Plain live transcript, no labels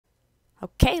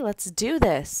Okay, let's do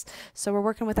this. So we're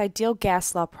working with ideal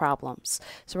gas law problems.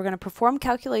 So we're going to perform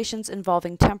calculations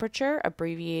involving temperature,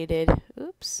 abbreviated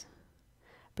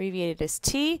as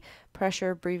T,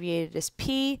 pressure abbreviated as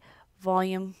P,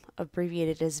 volume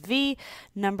abbreviated as V,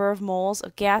 number of moles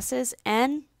of gases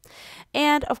N,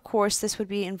 and of course this would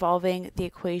be involving the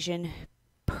equation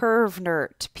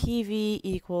PERV-NRT, PV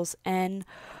equals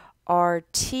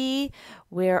nRT,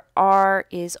 where R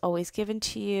is always given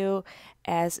to you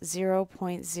as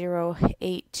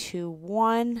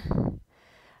 0.0821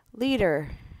 liter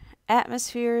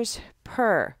atmospheres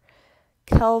per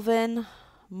Kelvin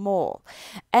mole.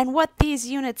 And what these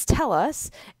units tell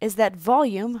us is that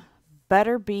volume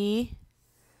better be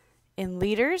in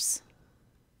liters,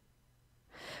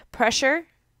 pressure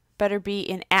better be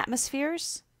in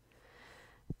atmospheres,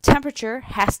 temperature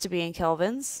has to be in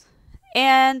kelvins,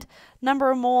 and number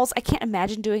of moles, I can't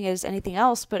imagine doing it as anything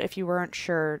else, but if you weren't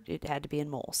sure, it had to be in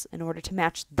moles. In order to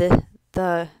match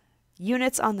the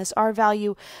units on this R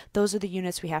value, those are the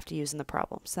units we have to use in the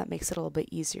problem. So that makes it a little bit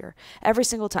easier every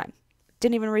single time.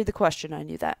 Didn't even read the question, I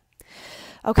knew that.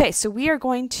 Okay, so we are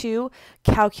going to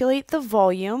calculate the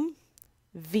volume,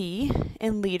 V,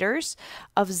 in liters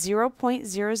of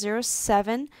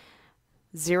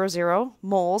 0.00700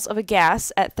 moles of a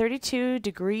gas at 32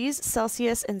 degrees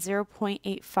Celsius and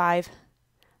 0.85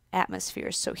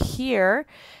 atmospheres. So here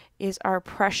is our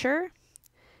pressure,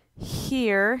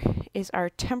 here is our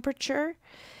temperature,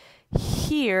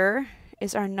 here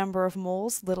is our number of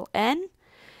moles, little n,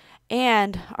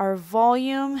 and our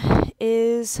volume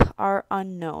is our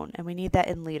unknown, and we need that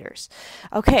in liters.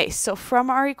 Okay, so from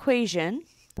our equation,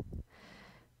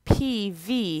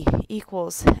 PV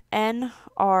equals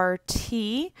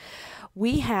nRT.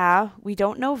 We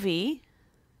don't know V,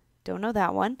 don't know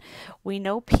that one. We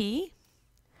know P,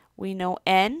 we know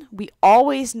N, we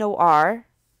always know R,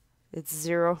 it's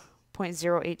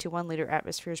 0.0821 liter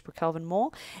atmospheres per Kelvin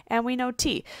mole, and we know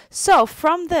T. So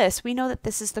from this, we know that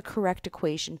this is the correct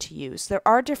equation to use. There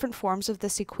are different forms of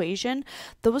this equation.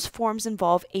 Those forms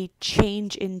involve a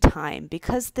change in time.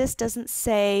 Because this doesn't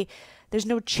say there's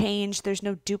no change, there's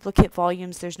no duplicate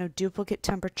volumes, there's no duplicate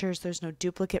temperatures, there's no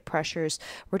duplicate pressures.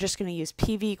 We're just going to use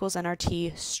PV equals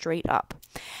nRT straight up.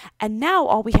 And now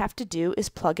all we have to do is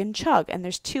plug and chug. And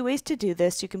there's two ways to do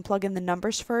this. You can plug in the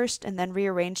numbers first and then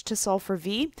rearrange to solve for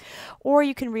V, or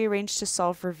you can rearrange to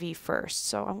solve for V first.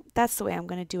 So that's the way I'm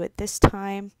going to do it this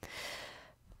time.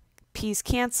 P's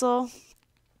cancel.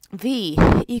 V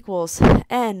equals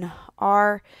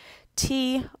nRT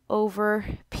over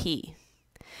P.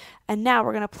 And now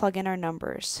we're going to plug in our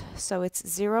numbers. So it's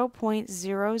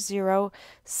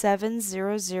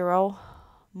 0.00700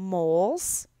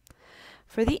 moles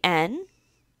for the N.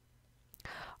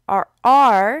 Our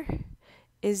R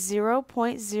is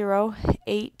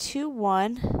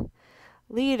 0.0821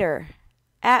 liter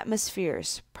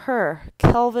atmospheres per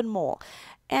Kelvin mole.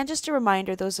 And just a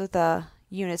reminder, those are the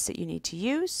units that you need to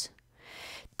use.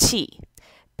 T.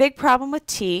 Big problem with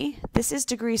T, this is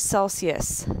degrees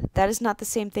Celsius. That is not the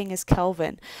same thing as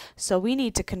Kelvin. So we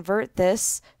need to convert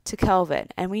this to Kelvin.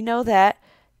 And we know that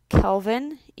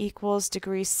Kelvin equals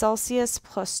degrees Celsius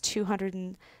plus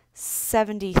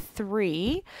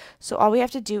 273. So all we have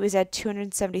to do is add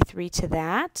 273 to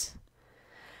that.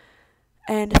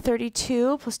 And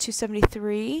 32 plus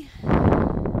 273.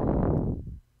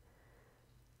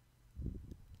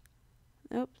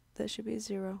 Nope, that should be a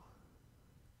 0.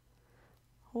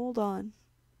 Hold on.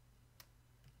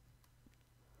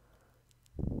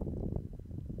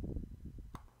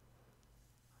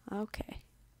 Okay,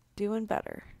 doing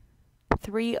better.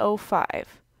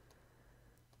 305.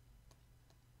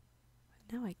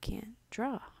 Now I can't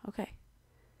draw. Okay.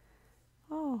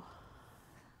 Oh,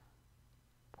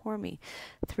 poor me.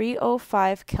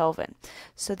 305 Kelvin.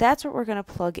 So that's what we're going to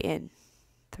plug in.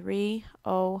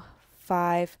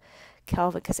 305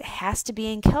 Kelvin, because it has to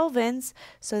be in kelvins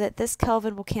so that this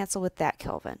Kelvin will cancel with that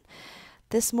Kelvin.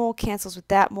 This mole cancels with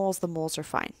that moles, the moles are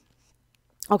fine.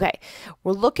 Okay,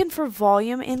 we're looking for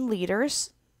volume in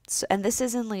liters, and this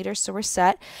is in liters, so we're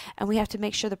set. And we have to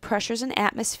make sure the pressure's in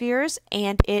atmospheres,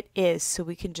 and it is. So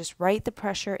we can just write the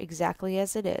pressure exactly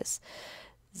as it is.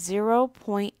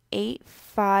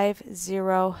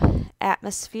 0.850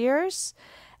 atmospheres.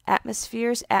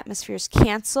 Atmospheres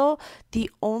cancel.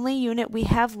 The only unit we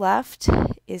have left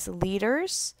is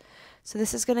liters. So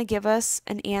this is going to give us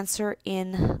an answer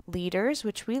in liters,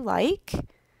 which we like.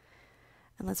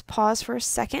 And let's pause for a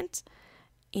second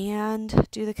and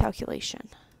do the calculation.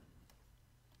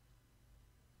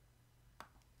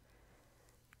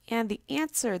 And the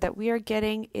answer that we are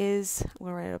getting is, I'm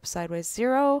going to write it up sideways,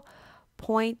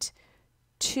 0.2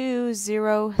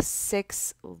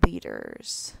 0.206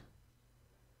 liters.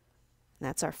 And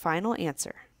that's our final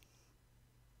answer.